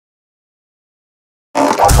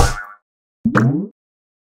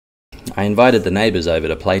I invited the neighbours over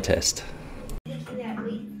to playtest.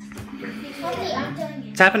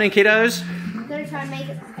 What's happening, kiddos? I'm gonna try and make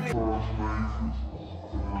it.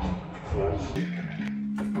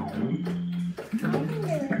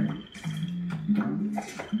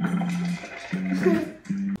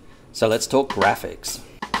 So let's talk graphics.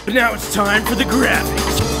 But now it's time for the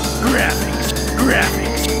graphics. Graphics,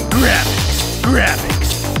 graphics, graphics, graphics.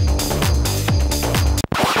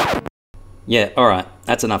 Yeah, alright,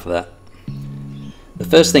 that's enough of that. The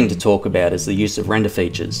first thing to talk about is the use of render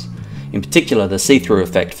features, in particular the see-through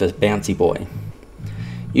effect for BouncyBoi.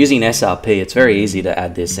 Using SRP, it's very easy to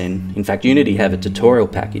add this in. In fact, Unity have a tutorial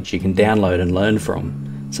package you can download and learn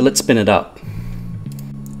from. So let's spin it up.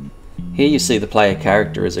 Here you see the player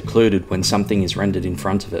character is occluded when something is rendered in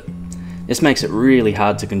front of it. This makes it really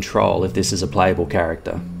hard to control if this is a playable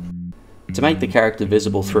character. To make the character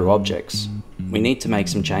visible through objects, we need to make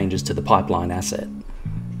some changes to the pipeline asset.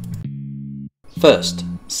 First,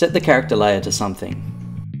 set the character layer to something.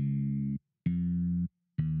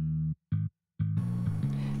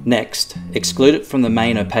 Next, exclude it from the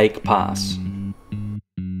main opaque pass.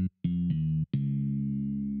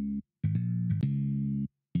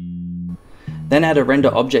 Then add a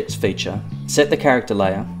render objects feature, set the character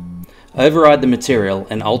layer, override the material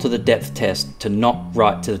and alter the depth test to not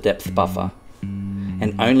write to the depth buffer,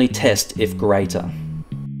 and only test if greater.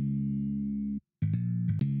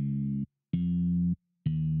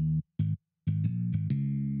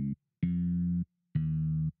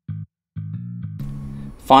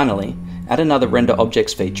 Finally, add another render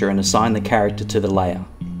objects feature and assign the character to the layer.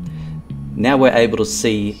 Now we're able to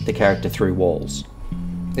see the character through walls.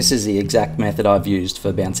 This is the exact method I've used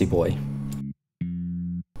for BouncyBoi.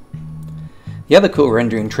 The other cool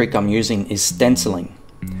rendering trick I'm using is stenciling.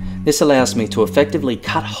 This allows me to effectively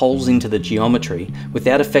cut holes into the geometry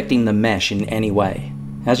without affecting the mesh in any way.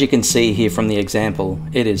 As you can see here from the example,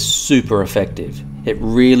 it is super effective. It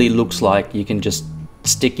really looks like you can just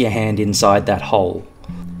stick your hand inside that hole.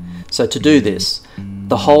 So to do this,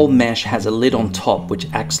 the whole mesh has a lid on top which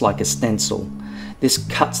acts like a stencil. This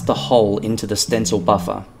cuts the hole into the stencil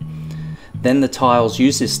buffer. Then the tiles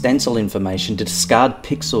use this stencil information to discard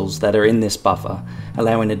pixels that are in this buffer,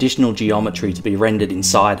 allowing additional geometry to be rendered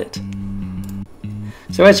inside it.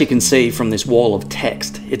 So as you can see from this wall of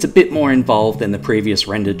text, it's a bit more involved than the previous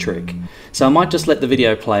render trick. So I might just let the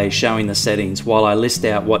video play showing the settings while I list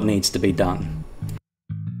out what needs to be done.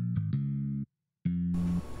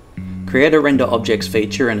 Create a render objects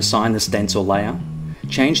feature and assign the stencil layer.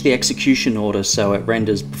 Change the execution order so it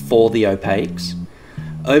renders before the opaques.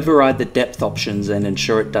 Override the depth options and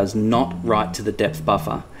ensure it does not write to the depth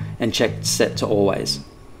buffer, and check set to always.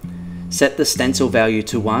 Set the stencil value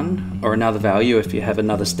to 1 or another value if you have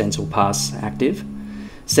another stencil pass active.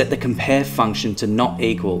 Set the compare function to not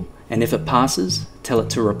equal, and if it passes, tell it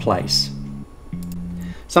to replace.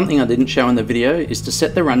 Something I didn't show in the video is to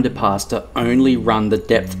set the render pass to only run the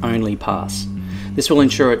depth only pass. This will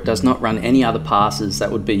ensure it does not run any other passes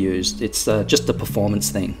that would be used. It's just a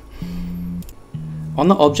performance thing. On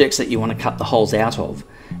the objects that you want to cut the holes out of,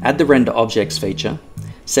 add the render objects feature,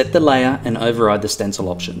 set the layer and override the stencil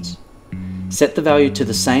options. Set the value to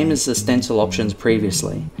the same as the stencil options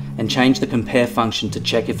previously and change the compare function to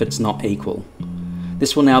check if it's not equal.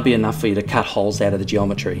 This will now be enough for you to cut holes out of the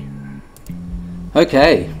geometry.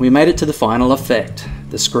 Okay, we made it to the final effect,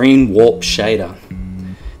 the screen warp shader.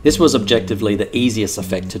 This was objectively the easiest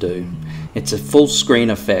effect to do. It's a full screen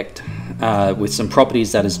effect with some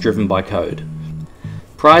properties that is driven by code.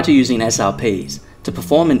 Prior to using SRPs, to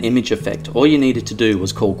perform an image effect, all you needed to do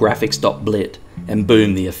was call graphics.blit and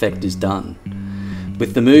boom, the effect is done.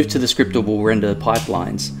 With the move to the scriptable render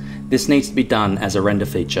pipelines, this needs to be done as a render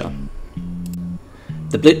feature.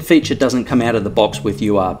 The blit feature doesn't come out of the box with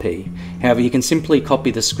URP. However, you can simply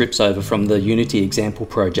copy the scripts over from the Unity example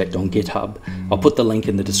project on GitHub. I'll put the link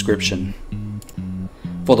in the description.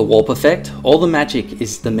 For the warp effect, all the magic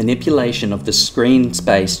is the manipulation of the screen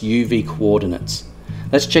space UV coordinates.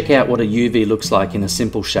 Let's check out what a UV looks like in a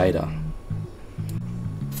simple shader.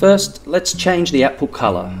 First, let's change the output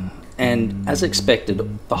color, and as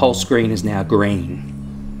expected, the whole screen is now green.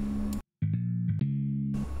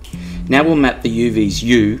 Now we'll map the UV's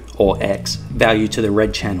U, or X, value to the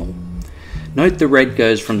red channel. Note the red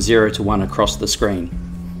goes from 0 to 1 across the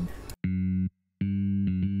screen.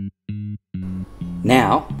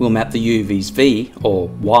 Now we'll map the UV's V, or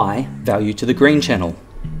Y, value to the green channel.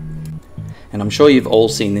 And I'm sure you've all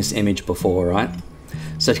seen this image before, right?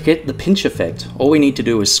 So to get the pinch effect, all we need to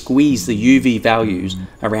do is squeeze the UV values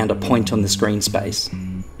around a point on the screen space.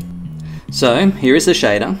 So here is the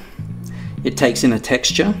shader. It takes in a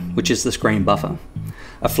texture, which is the screen buffer,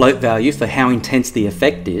 a float value for how intense the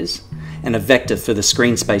effect is, and a vector for the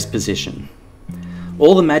screen space position.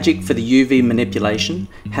 All the magic for the UV manipulation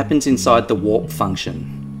happens inside the warp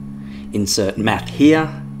function. Insert math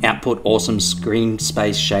here, output awesome screen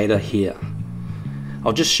space shader here.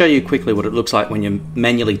 I'll just show you quickly what it looks like when you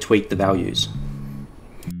manually tweak the values.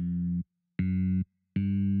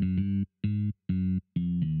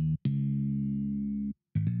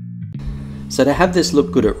 So to have this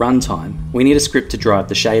look good at runtime, we need a script to drive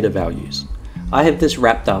the shader values. I have this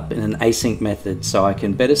wrapped up in an async method so I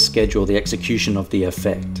can better schedule the execution of the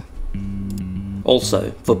effect.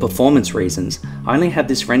 Also, for performance reasons, I only have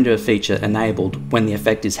this render feature enabled when the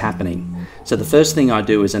effect is happening. So the first thing I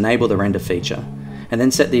do is enable the render feature, and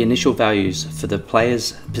then set the initial values for the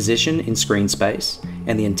player's position in screen space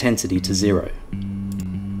and the intensity to 0.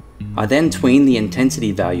 I then tween the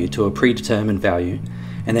intensity value to a predetermined value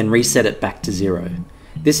and then reset it back to 0.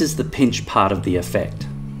 This is the pinch part of the effect.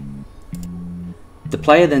 The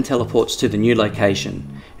player then teleports to the new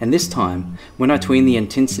location, and this time, when I tween the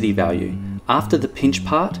intensity value, after the pinch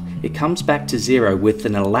part, it comes back to 0 with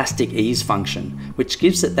an elastic ease function, which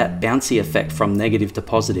gives it that bouncy effect from negative to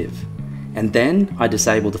positive. And then I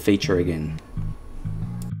disable the feature again.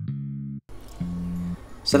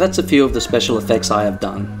 So that's a few of the special effects I have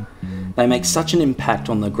done. They make such an impact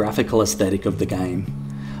on the graphical aesthetic of the game.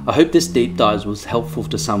 I hope this deep dive was helpful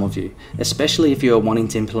to some of you, especially if you are wanting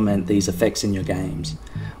to implement these effects in your games,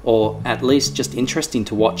 or at least just interesting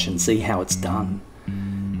to watch and see how it's done.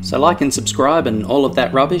 So like and subscribe and all of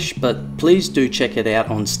that rubbish, but please do check it out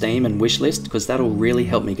on Steam and Wishlist because that'll really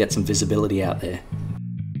help me get some visibility out there.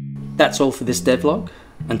 That's all for this devlog.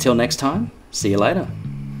 Until next time, see you later.